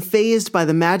 unfazed by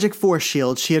the magic force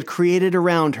shield she had created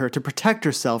around her to protect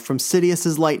herself from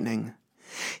Sidious's lightning.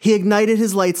 He ignited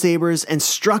his lightsabers and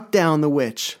struck down the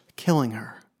witch, killing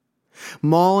her.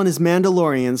 Maul and his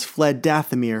Mandalorians fled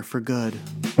Dathomir for good.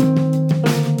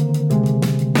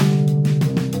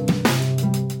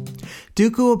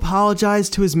 Dooku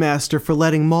apologized to his master for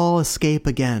letting Maul escape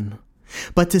again.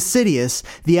 But to Sidious,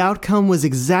 the outcome was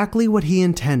exactly what he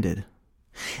intended.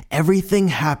 "Everything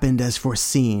happened as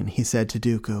foreseen," he said to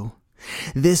Dooku.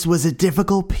 "This was a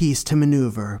difficult piece to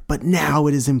maneuver, but now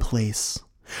it is in place.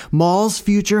 Maul's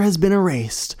future has been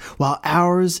erased, while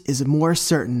ours is more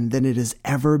certain than it has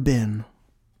ever been."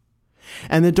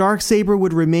 And the Darksaber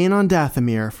would remain on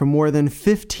Dathomir for more than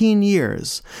 15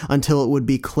 years until it would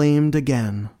be claimed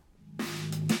again.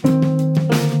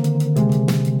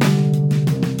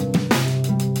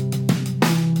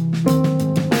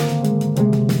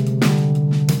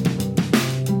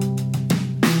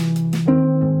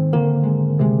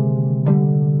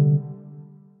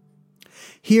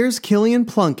 Here's Killian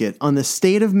Plunkett on the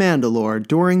state of Mandalore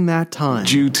during that time.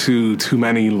 Due to too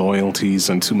many loyalties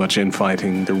and too much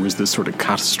infighting, there was this sort of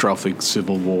catastrophic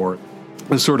civil war.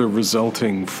 The sort of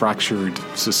resulting fractured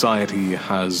society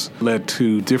has led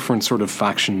to different sort of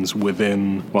factions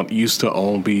within what used to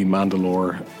all be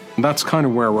Mandalore. And that's kind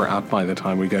of where we're at by the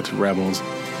time we get to Rebels.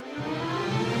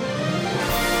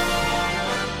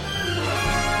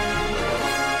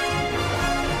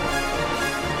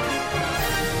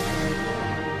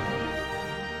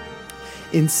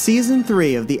 In Season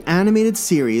 3 of the animated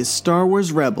series Star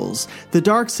Wars Rebels, the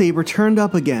Darksaber turned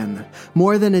up again,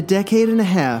 more than a decade and a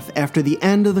half after the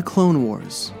end of the Clone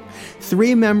Wars.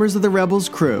 3 members of the Rebels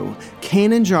crew,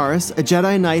 Kanan Jarrus, a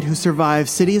Jedi Knight who survived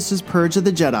Sidious's Purge of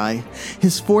the Jedi,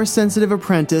 his Force-sensitive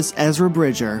apprentice Ezra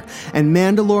Bridger, and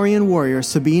Mandalorian warrior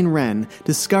Sabine Wren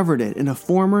discovered it in a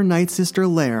former Night Sister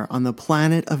lair on the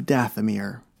planet of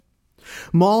Dathomir.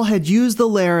 Maul had used the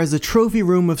lair as a trophy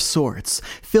room of sorts,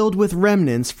 filled with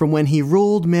remnants from when he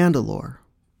ruled Mandalore.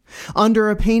 Under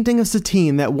a painting of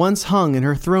Satine that once hung in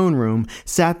her throne room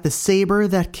sat the saber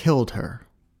that killed her.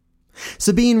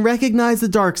 Sabine recognized the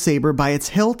Darksaber by its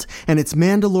hilt and its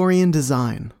Mandalorian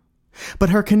design.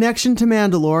 But her connection to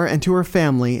Mandalore and to her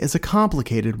family is a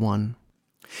complicated one.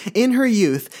 In her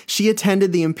youth, she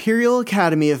attended the Imperial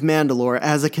Academy of Mandalore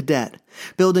as a cadet,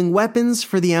 building weapons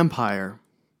for the Empire.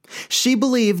 She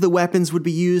believed the weapons would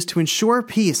be used to ensure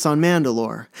peace on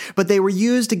Mandalore, but they were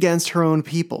used against her own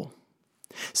people.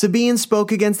 Sabine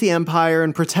spoke against the Empire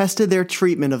and protested their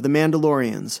treatment of the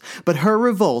Mandalorians, but her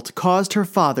revolt caused her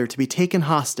father to be taken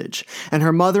hostage, and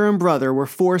her mother and brother were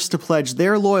forced to pledge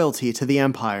their loyalty to the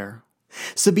Empire.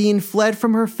 Sabine fled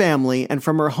from her family and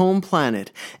from her home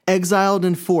planet, exiled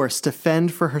and forced to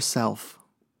fend for herself.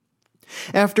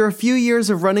 After a few years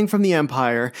of running from the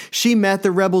Empire, she met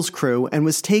the Rebels crew and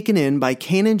was taken in by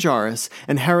Kanan Jarrus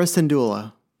and Hera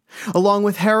Syndulla. Along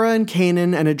with Hera and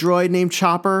Kanan and a droid named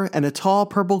Chopper and a tall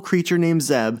purple creature named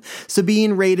Zeb,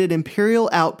 Sabine raided Imperial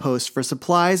outposts for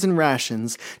supplies and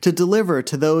rations to deliver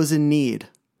to those in need.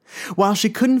 While she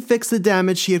couldn't fix the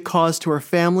damage she had caused to her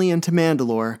family and to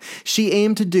Mandalore, she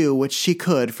aimed to do what she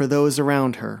could for those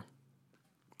around her.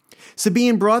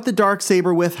 Sabine brought the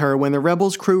Darksaber with her when the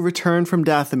Rebels crew returned from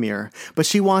Dathomir, but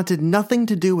she wanted nothing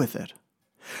to do with it.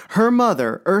 Her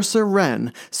mother, Ursa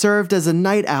Wren, served as a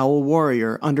Night Owl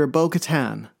warrior under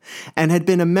Bo-Katan, and had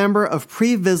been a member of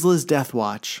Pre Vizsla's Death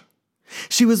Watch.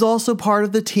 She was also part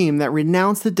of the team that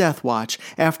renounced the Death Watch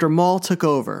after Maul took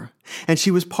over, and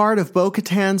she was part of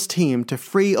Bo-Katan's team to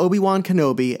free Obi-Wan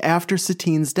Kenobi after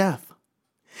Satine's death.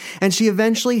 And she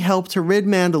eventually helped to rid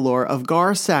Mandalore of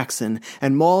Gar Saxon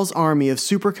and Maul's army of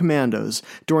super commandos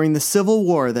during the civil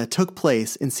war that took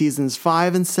place in seasons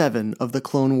 5 and 7 of the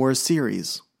Clone Wars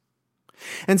series.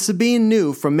 And Sabine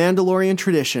knew from Mandalorian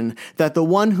tradition that the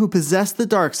one who possessed the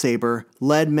Darksaber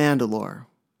led Mandalore.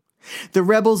 The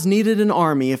Rebels needed an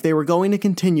army if they were going to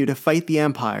continue to fight the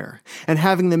Empire, and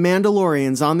having the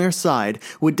Mandalorians on their side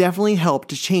would definitely help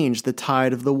to change the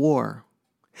tide of the war.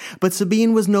 But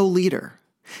Sabine was no leader.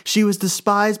 She was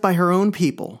despised by her own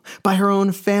people, by her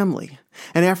own family,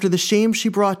 and after the shame she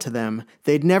brought to them,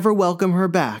 they'd never welcome her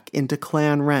back into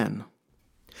Clan Ren.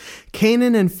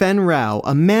 Kanan and Fen Rao,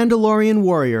 a Mandalorian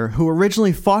warrior who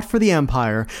originally fought for the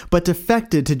Empire but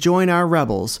defected to join our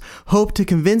rebels, hope to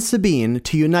convince Sabine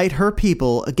to unite her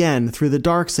people again through the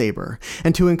Darksaber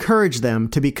and to encourage them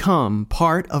to become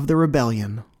part of the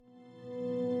rebellion.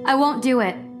 I won't do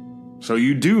it. So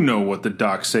you do know what the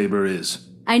Darksaber is?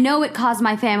 I know it caused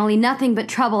my family nothing but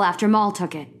trouble after Maul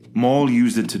took it. Maul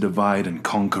used it to divide and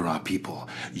conquer our people.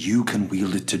 You can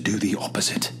wield it to do the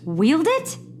opposite. Wield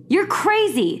it? You're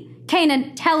crazy!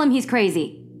 Kanan, tell him he's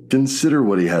crazy. Consider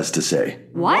what he has to say.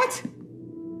 What?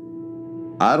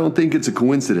 I don't think it's a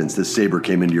coincidence this saber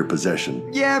came into your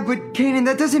possession. Yeah, but Kanan,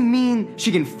 that doesn't mean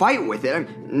she can fight with it.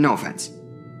 No offense.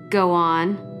 Go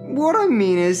on. What I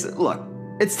mean is, look,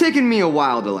 it's taken me a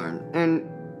while to learn, and,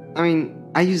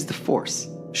 I use the Force.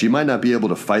 She might not be able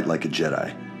to fight like a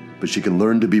Jedi, but she can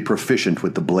learn to be proficient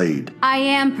with the blade. I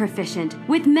am proficient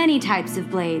with many types of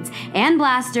blades, and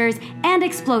blasters, and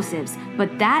explosives,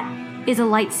 but that is a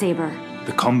lightsaber.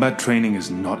 The combat training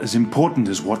is not as important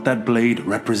as what that blade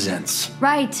represents.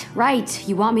 Right.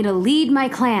 You want me to lead my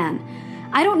clan.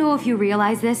 I don't know if you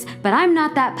realize this, but I'm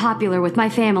not that popular with my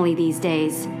family these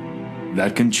days.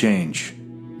 That can change.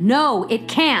 No, it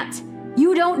can't.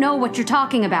 You don't know what you're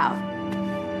talking about.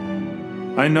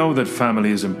 I know that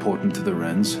family is important to the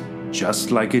Wrens,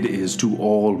 just like it is to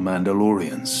all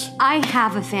Mandalorians. I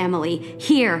have a family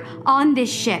here on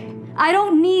this ship. I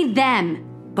don't need them.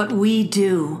 But we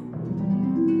do.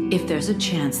 If there's a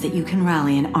chance that you can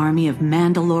rally an army of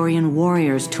Mandalorian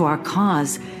warriors to our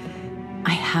cause,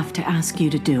 I have to ask you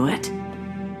to do it.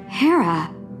 Hera.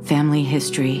 Family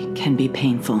history can be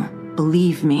painful.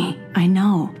 Believe me, I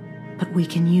know. But we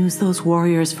can use those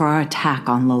warriors for our attack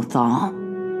on Lothal.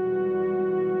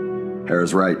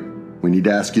 Hera's right. We need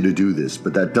to ask you to do this,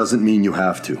 but that doesn't mean you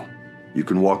have to. You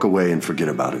can walk away and forget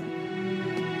about it.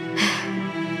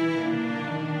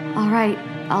 All right,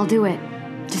 I'll do it.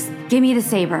 Just give me the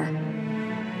saber.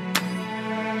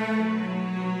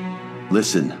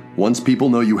 Listen, once people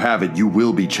know you have it, you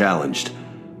will be challenged.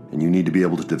 And you need to be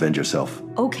able to defend yourself.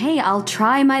 Okay, I'll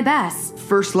try my best.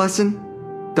 First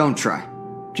lesson, don't try.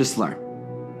 Just learn.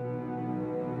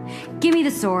 Give me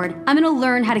the sword. I'm gonna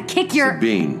learn how to kick your...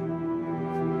 Sabine.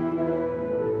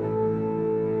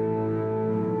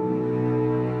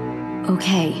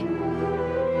 Okay.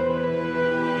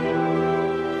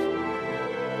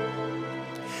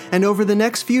 And over the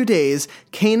next few days,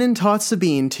 Kanan taught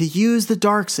Sabine to use the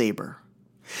Darksaber.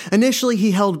 Initially,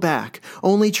 he held back,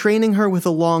 only training her with a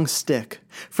long stick,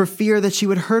 for fear that she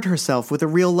would hurt herself with a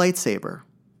real lightsaber.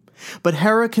 But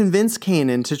Hera convinced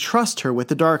Kanan to trust her with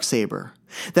the Darksaber,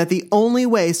 that the only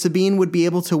way Sabine would be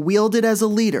able to wield it as a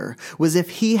leader was if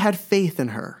he had faith in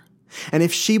her, and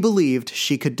if she believed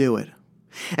she could do it.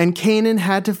 And Kanan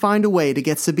had to find a way to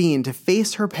get Sabine to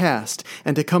face her past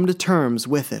and to come to terms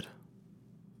with it.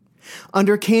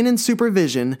 Under Kanan's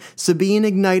supervision, Sabine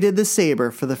ignited the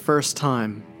saber for the first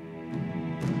time.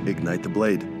 Ignite the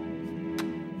blade.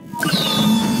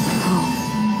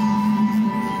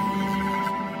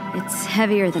 It's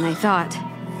heavier than I thought.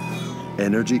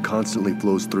 Energy constantly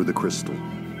flows through the crystal.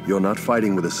 You're not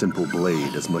fighting with a simple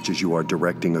blade as much as you are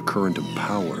directing a current of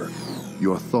power.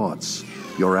 Your thoughts,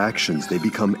 your actions, they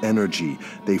become energy.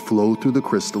 They flow through the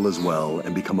crystal as well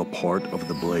and become a part of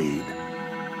the blade.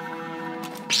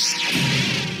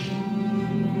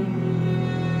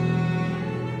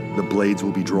 The blades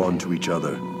will be drawn to each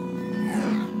other.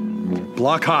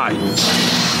 Block high.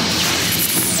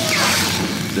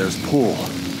 There's pull.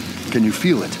 Can you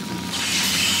feel it?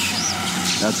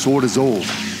 That sword is old,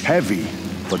 heavy,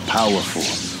 but powerful.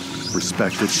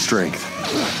 Respect its strength.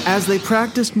 As they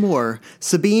practiced more,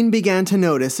 Sabine began to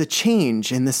notice a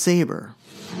change in the saber.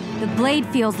 The blade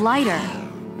feels lighter.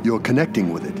 You're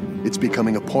connecting with it. It's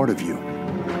becoming a part of you.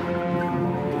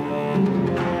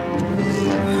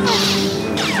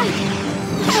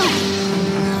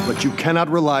 But you cannot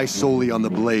rely solely on the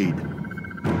blade.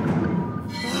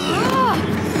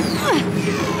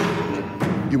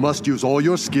 You must use all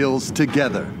your skills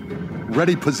together.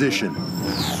 Ready position.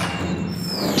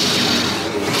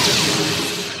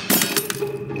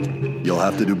 You'll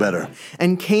have to do better.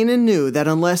 And Kanan knew that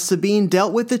unless Sabine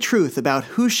dealt with the truth about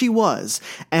who she was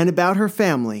and about her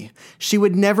family, she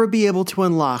would never be able to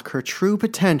unlock her true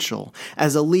potential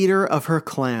as a leader of her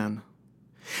clan.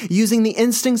 Using the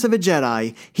instincts of a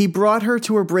Jedi, he brought her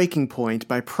to her breaking point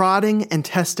by prodding and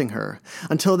testing her,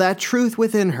 until that truth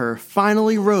within her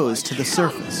finally rose to the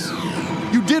surface.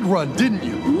 You did run, didn't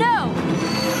you? No!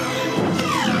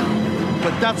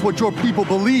 But that's what your people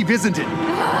believe, isn't it?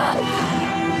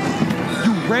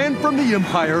 You ran from the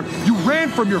Empire, you ran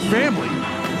from your family.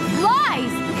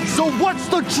 Lies! So what's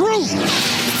the truth?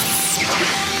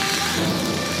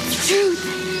 truth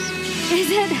is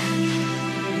that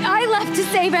I left to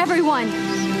save everyone.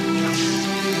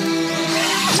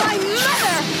 My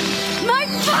mother, my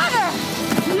father,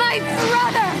 my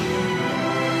brother.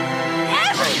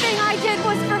 Everything I did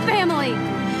was for family,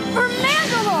 for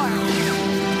Mandalore.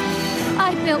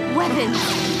 I built weapons,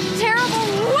 terrible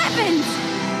weapons,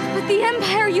 but the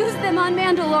Empire used them on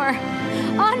Mandalore,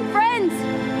 on friends,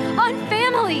 on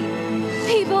family,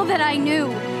 people that I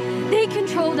knew. They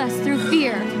controlled us through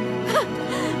fear.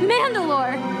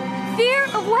 Mandalore, fear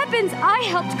of weapons I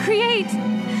helped create.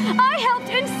 I helped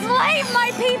enslave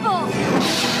my people.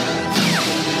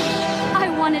 I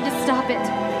wanted to stop it.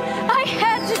 I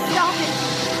had to stop it.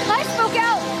 I spoke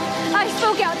out. I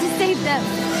spoke out to save them.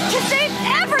 To save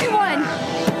everyone.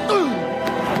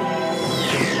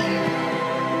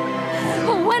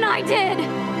 But when I did,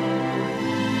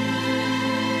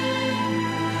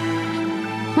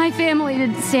 my family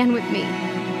didn't stand with me.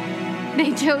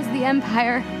 They chose the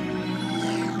Empire.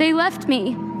 They left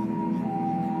me.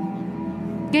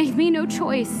 Gave me no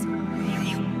choice.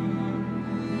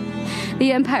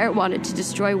 The Empire wanted to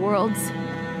destroy worlds,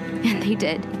 and they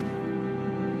did.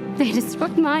 They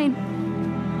destroyed mine.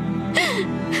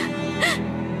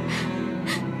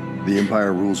 The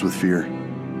Empire rules with fear,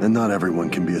 and not everyone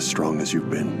can be as strong as you've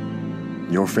been.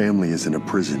 Your family is in a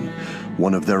prison,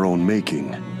 one of their own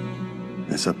making.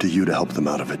 It's up to you to help them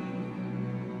out of it.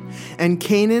 And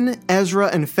Kanan, Ezra,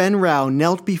 and Fen Rao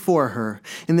knelt before her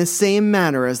in the same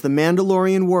manner as the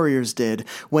Mandalorian warriors did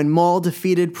when Maul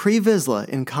defeated Pre Vizsla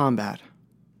in combat.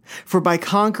 For by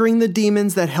conquering the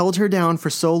demons that held her down for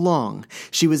so long,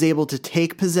 she was able to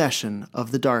take possession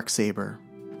of the Darksaber.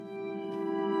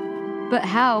 But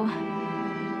how?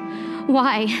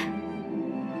 Why?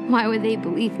 Why would they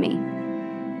believe me?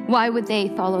 Why would they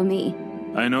follow me?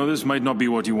 I know this might not be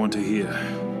what you want to hear,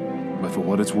 but for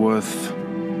what it's worth,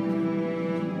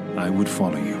 I would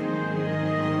follow you.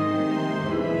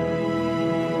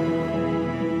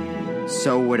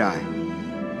 So would I.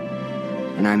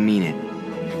 And I mean it.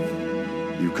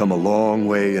 You've come a long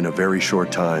way in a very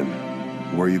short time.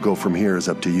 Where you go from here is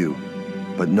up to you.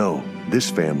 But know, this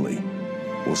family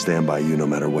will stand by you no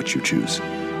matter what you choose.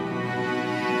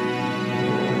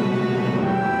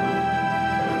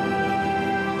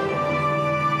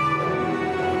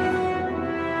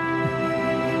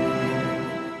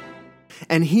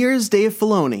 And here's Dave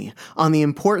Filoni on the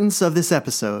importance of this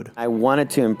episode. I wanted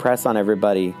to impress on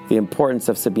everybody the importance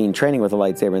of Sabine training with a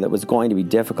lightsaber, and that was going to be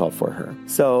difficult for her.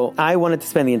 So I wanted to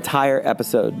spend the entire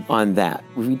episode on that.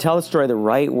 If we tell the story the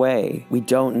right way, we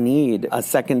don't need a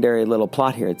secondary little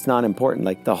plot here. It's not important.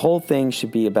 Like, the whole thing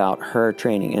should be about her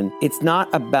training. And it's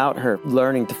not about her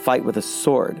learning to fight with a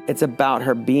sword. It's about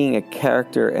her being a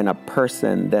character and a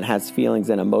person that has feelings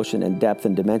and emotion and depth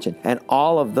and dimension. And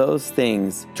all of those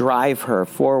things drive her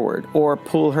forward or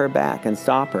pull her back and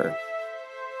stop her.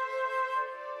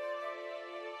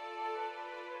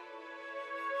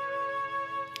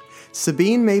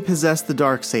 Sabine may possess the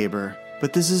Darksaber,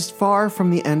 but this is far from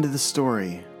the end of the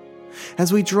story.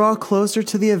 As we draw closer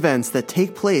to the events that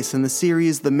take place in the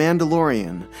series The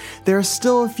Mandalorian, there are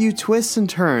still a few twists and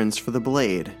turns for the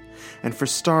blade, and for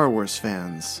Star Wars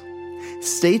fans.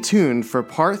 Stay tuned for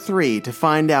Part 3 to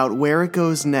find out where it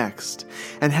goes next,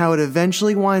 and how it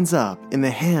eventually winds up in the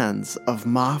hands of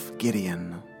Moff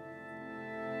Gideon.